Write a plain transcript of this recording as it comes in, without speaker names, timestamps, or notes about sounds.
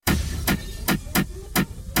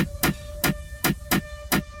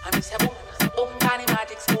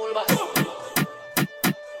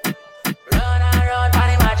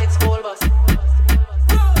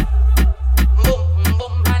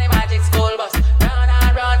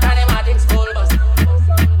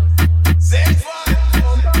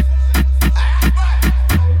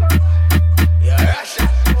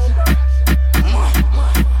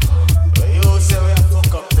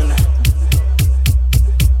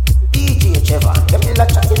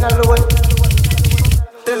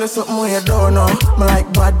her something where you don't know. Me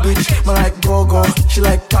like bad bitch, me like go-go. She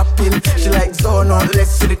like popping, she like zone on.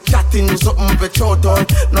 Let's see the chatting, do something with your throat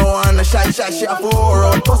on. No one a shy, she a pour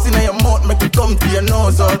out. Pussy in your mouth, make it come to your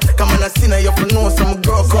nose on. Come on, I see now you for know some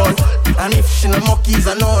girl call. And if she no monkeys,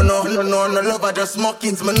 I know no love her just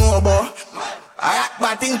mockings, me know about. I act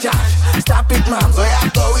bad in charge, stop it ma'am, so I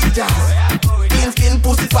go with jazz. Skin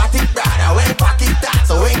pussy fatty brother, when pack it that,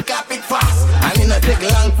 so when cap it fast. And in a take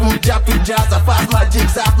long from drop it jazz, I pass my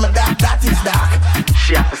jigs off my that is dark.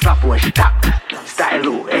 She have to stop when she tap. Style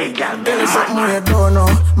low, hey girl, tell her something where you don't know.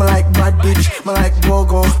 Me like bad bitch, me like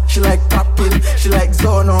go-go. She like popping, she like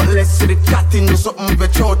zone on. Let's see the chatting, do something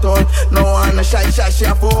with your throat on. No one a shy, she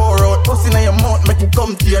a pour out. Pussy in your mouth, make it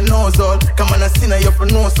come to your nose on. Come on, I see now you for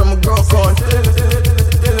know some girl call.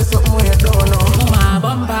 Tell her something where you don't know. My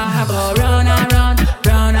bumper, I go round and round,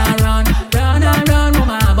 round and round, round and round.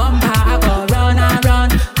 My bumper, I go round and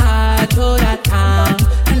round, hard to the town.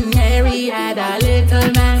 And Mary had a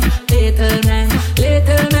little man, little man,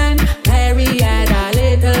 little man. Mary had a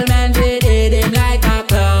little man, she did him like a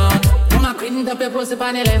clown. Mama cleaned up your pussy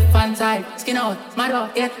on the left hand side. Skin out, mad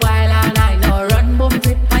up, get wild all night. No run, boom,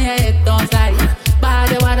 trip, and your head don't slide.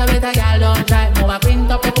 Body water, better girl don't try. Mama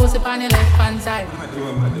cleaned up your pussy on the left hand side.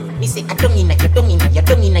 Me say I don't inna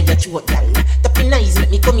your throat, gal. Tapping eyes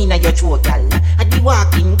make me come inna your throat, gal. I be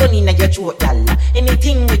walking, gun inna your throat, gal.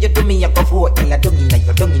 Anything where you do me, I go vote, gal. Dung inna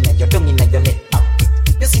your neck.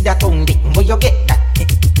 You see that tongue dick, where you get that?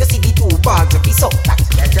 You see the two balls, you be so that.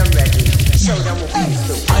 Yeah, I'm ready. Show them what we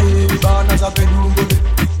do. I born as a bedroom bully.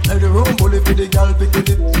 Bedroom bully for the gal pick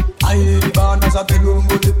it. I born as a bedroom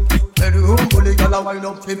bully. Bedroom bully, gal a wind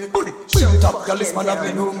up for me. Shout up, gal is man a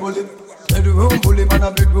bedroom bully. Bedroom bully, man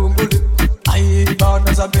a bedroom bully. I born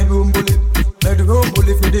as a bedroom bully. Bedroom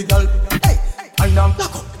bully for the gal. Hey, wine and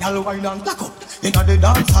tack up, gal wine and tack up. Inna the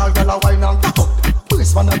dance hall, gal a wine and tack up.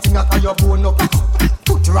 Waist man a thing a your bone up tack up.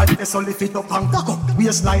 Put right there so lift it up and tack up.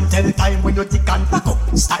 Waistline 10 times when you tick and tack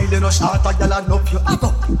up. Style you no short, a gal a up you hack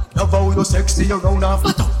up. Love how you sexy, you round and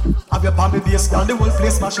flat up. Have your palm base, gal the whole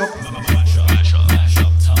place mash up.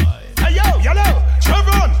 Mashup time. Hey yo,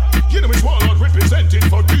 Trevon. You know it's Warlord representing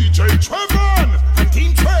for DJ Trevon and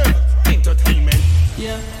Team Trev Entertainment.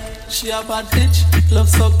 Yeah, she a bad bitch, love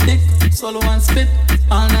suck dick, solo and spit,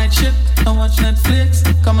 all night shit. I watch Netflix,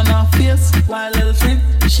 coming off face, wild little freak.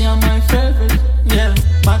 She a my favorite, yeah.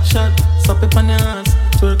 Back shot, stop it on your ass.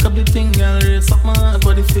 Twerk up the thing, girl, raise up my ass.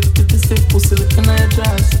 Body fit, stiff, pussy looking at your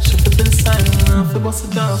dress. Shift it to the side, and I feel bust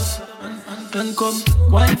it off. And come,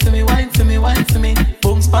 wine for me, wine for me, wine for me.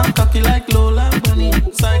 Boom, span cocky like Lola Bunny.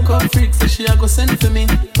 Psycho freak, so she a go send for me.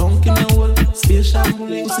 Dunk in the hole, space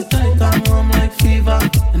shambling. Pussy tight and warm like fever.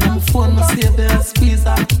 And I'm a phone, my save there, squeeze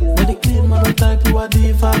her. Body clean, mother type, you a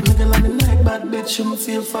diva. Nigga like the night, bad bitch, you me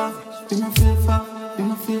feel far. You me feel far, you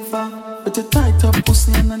me feel far. But you tight up,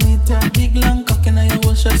 pussy underneath ya. Big long cock in your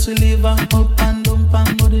wash, just relieve her. Up and down,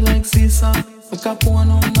 pan body like Caesar. Make a porn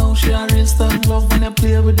on now, she a real star. Love when you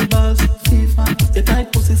play with the balls, FIFA. Your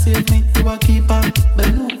tight pussy save me, you a keeper.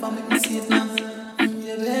 Bend over, make me see it now.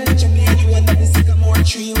 Picture me and you under the sycamore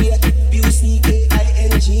tree. We a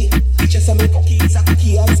B-U-C-K-I-N-G. Picture some cookies, a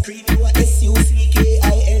cookie on screen. You a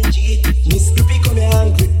S-U-C-K-I-N-G. Miss Grippy, come here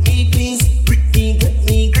and grip me, please. Grip me,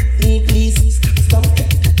 please. Stop,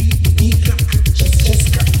 just beat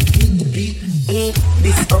the beat.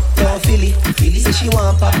 This uptown Philly say she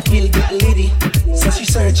want pop pill, get liddy. So she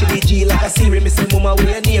search the G like a Siri. Me say mama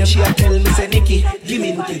where your name, she a tell me say Nikki. Give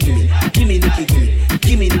me Nikki, give me, give me Nikki, give me,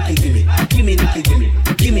 give me Nikki, give me, give me Nikki, give me,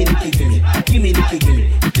 give me Nikki, give me, give me Nikki, give me,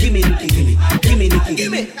 give me Nikki, give me, give me Nikki,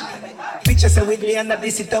 give me. Picture say with me under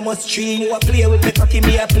this it a must tree. You a play with me cocky,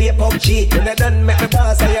 me a play PUBG. When I done make me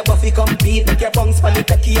boss, I a buffy compete. Make your bounce pan the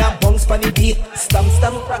cocky and bounce pan the beat. Stamp,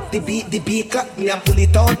 rock the beat. Clap me and pull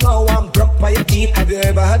it out now, I'm broke by your teeth. Have you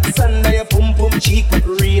ever had sand on your pum pum cheek? But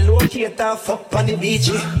relocate and fuck on the beach.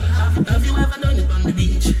 Have you ever done it on the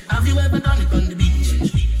beach? Have you ever done it on the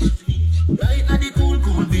beach? Right now the cool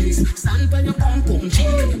breeze. Stand by your pum pum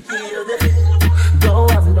cheek.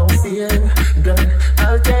 Don't have no fear, girl,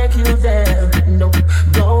 I'll take you there. No,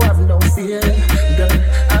 don't have no fear, girl,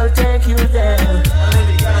 I'll take you there.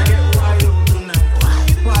 Baby, gotta get wild out tonight.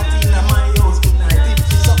 Party in my house tonight. If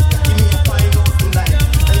she's up, give me a find out tonight.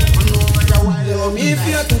 I don't know what you're wild out. If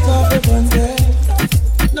you take off your pants,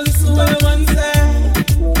 now listen what I want to say.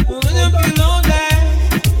 When you feel lonely,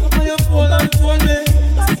 when you fall and fall me.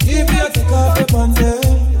 If you take off your pants,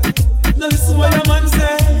 now listen what I want to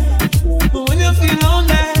say. When you feel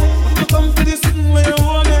lonely, you come to this thing where you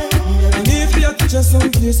want it. And if you touch us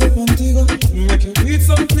someplace up Antigua, make you reach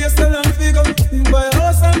someplace tell and figure. You buy a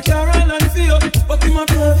house and car and feel. But you my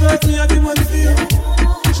perfect, me I give money for you.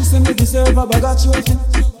 serve a bag of trophy.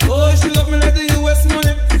 Oh, she love me like the US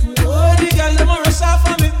money. Oh, the girl them a rush off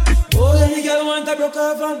for me. Oh, the girl want to broke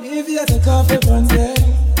off and if you take off your pants, yeah.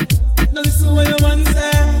 Now listen what your man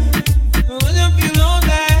say. When you feel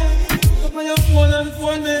lonely, up on your phone and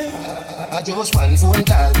phone me. I just one phone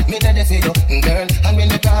call, me ready for you, girl. And when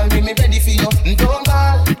you call me, me ready for you. Don't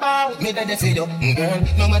call, me ready for you, girl.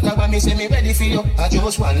 No matter what me say, me ready for you. I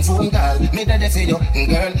just one phone call, me ready for you,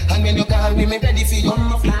 girl. And when you call me, me ready for you.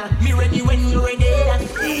 Me ready when you ready.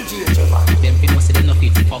 DJ Trevon. Them people say they no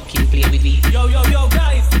fit fucking play with me. Yo,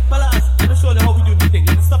 guys, fellas, let me show them how we do the thing.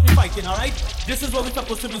 Let's stop the fighting, alright? This is what we're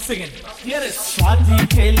supposed to be singing. Hear this. Shadi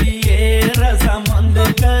ke liye razamand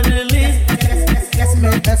kar li. Yes,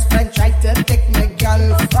 my best friend tried to take my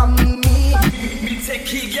girl from me. Me take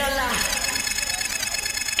he gala.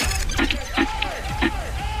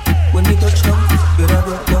 When we touch down, you don't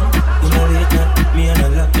go down. You know late night, me and a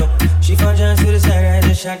laptop. She found chance to the side, ride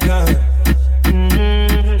the shotgun.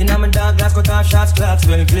 In my dark glass, cut off shots, clocks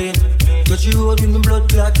well clean. Touch you road with me blood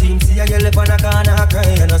clot team. See a girl up on a corner, I cry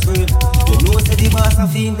and I scream. You know say the boss a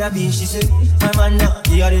fiend that beat, she say. My man now,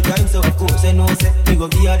 give her the time, so of course I know say. Me go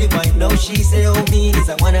give her the vibe, now she say, oh me is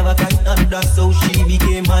a one of a kind. And that's how she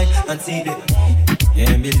became mine. And see that,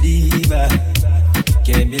 can't believe I,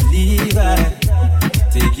 can't believe I.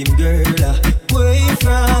 Take him girl away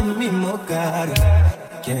from me, my God.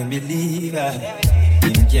 Can't believe I,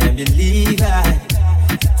 him can't believe I.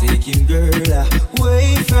 Take him girl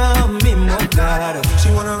away from me, my God. She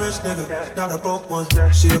want a rich nigga, not a broke one.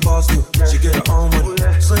 She a boss too, she get her own money.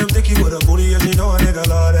 Slim thicky with a booty, and she know a nigga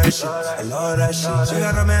love that shit. I love that shit. She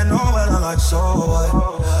got a man know well, I'm like, so what?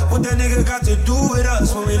 What that nigga got to do with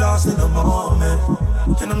us when we lost in the moment?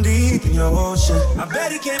 And I'm deep in your ocean. I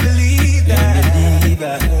bet he can't believe that. Can't believe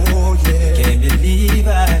I, oh yeah. Can't believe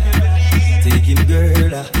I. Take him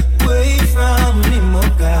girl away from me, my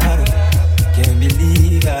God. Can't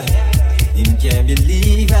believe I, him can't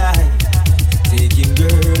believe I. Take him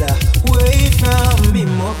girl away from me,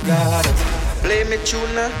 my God. Play me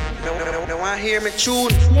tune now, no one hear me tune.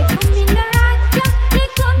 They come in the raja, they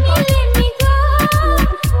come in let me go.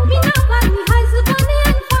 Me not want me hustle money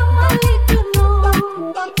and family to know.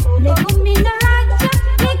 They come in the raja,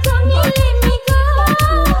 they come in let me go.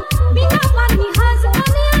 Me not want me hustle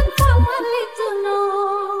money and family to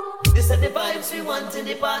know. These are the vibes we want in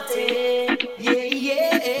the party.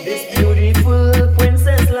 This beautiful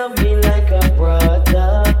princess love me like a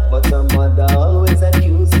brother, but her mother always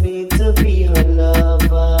accused me to be her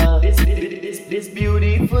lover. This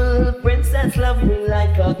beautiful princess love me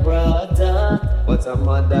like a brother, but her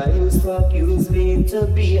mother used to accuse me to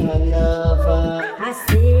be her lover. I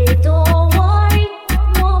say don't worry,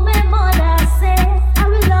 what my mother say. I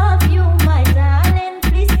will love you, my darling.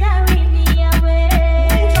 Please carry me away.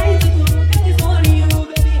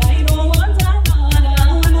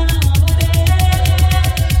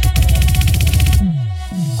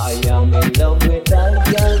 I am in love with that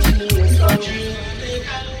girl, she is for me.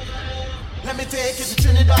 Let me take you to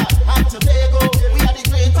Trinidad and Tobago. We are the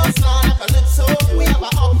greatest land of Calypso. We have a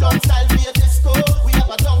uptown style for your disco. We have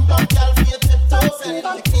a downtown girl for your tiptoes. And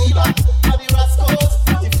the Kiva, and the Rascals.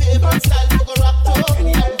 The favorite style for go rock to.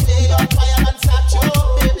 And play on fire and satcho.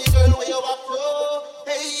 Baby girl, where you up to?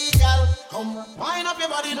 Hey girl, come wind up your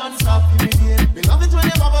body non-stop. We love it when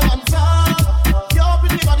you bubble on top. Your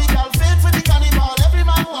pretty body girl, fit for the carnival. Every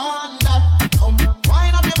man want that. Come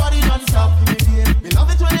wind up your body non-stop. We love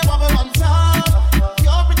it when you bubble on top.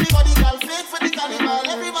 Your pretty body girl, fit for the carnival.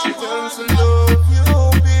 Every man want that. Love you,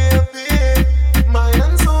 baby. Mind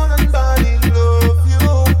and soul and body. Love you,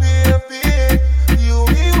 baby. You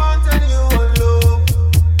me want and you alone.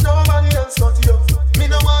 Nobody else but you. Me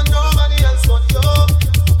no want nobody else but you.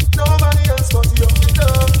 Nobody else but you.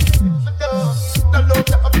 That love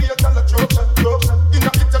that I be a girl a corruption. In a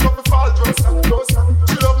hit I love me fall just and close.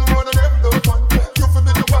 She love me more than every other one. You for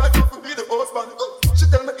be the wife, you for be the husband. She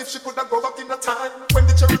tell me if she coulda go back in the time when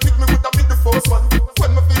the cherry pick me woulda be the first one.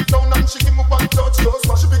 When me feel down and she give me one touch, just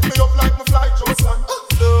one. She pick me up like me fly just land.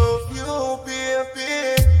 Love you,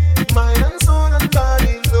 baby. Mind and soul and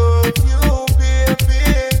body. Love you, baby.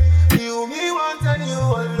 You me want and you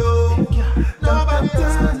alone. Nobody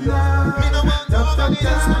else but you. Me no want nobody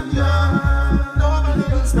else but you. Nobody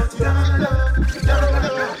else but you.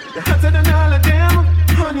 You're hotter than all of them,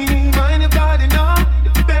 honey. Mind your body now,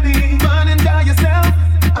 baby. Man and die yourself.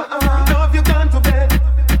 Love you gone to bed.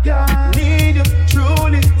 Yeah, need you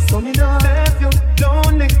truly. So me not left you. Don't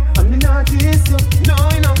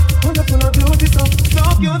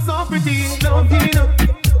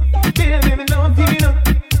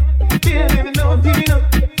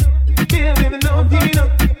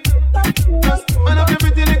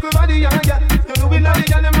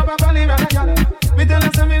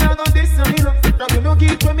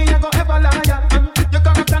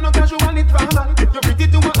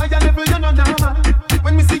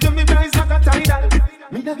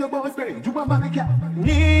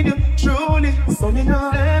Need you truly, so me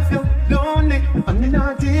not left you lonely, and me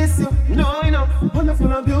not diss you. No, you know,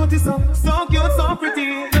 wonderful and beauty, so cute, so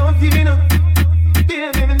pretty. Love you, you know,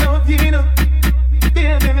 baby, me love you, you know,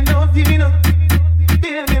 baby, me love you, you know,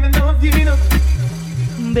 baby, me love you, you know.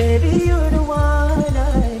 Baby, you're the one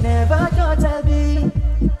I never thought I'd be,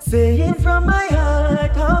 saying from my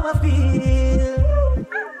heart how I feel.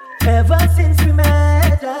 Ever since we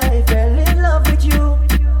met, I fell in love with you.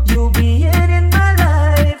 You being in my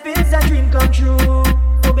life is a dream come true.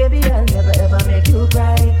 Oh baby, I'll never ever make you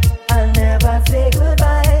cry. I'll never say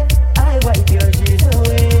goodbye. I wipe your tears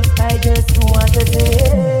away. I just want to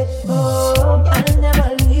say, oh, I'll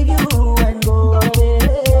never leave you and go away.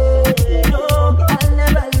 No, I'll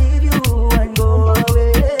never leave you and go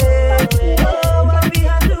away. Oh, what we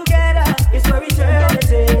have together is for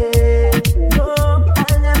eternity. No,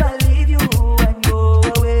 I'll never leave you and go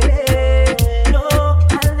away. No,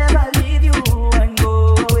 I'll never leave you and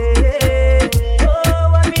go away. Oh,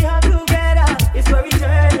 what we have together is for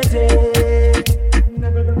eternity.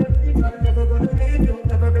 Never gonna leave you, never gonna leave you,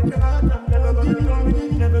 never break your heart, never gonna leave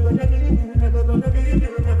you, never gonna leave you, never gonna leave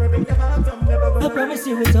you, never break your heart, never gonna. I promise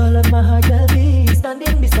you with all of my heart I'll be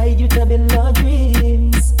standing beside you to be Lord.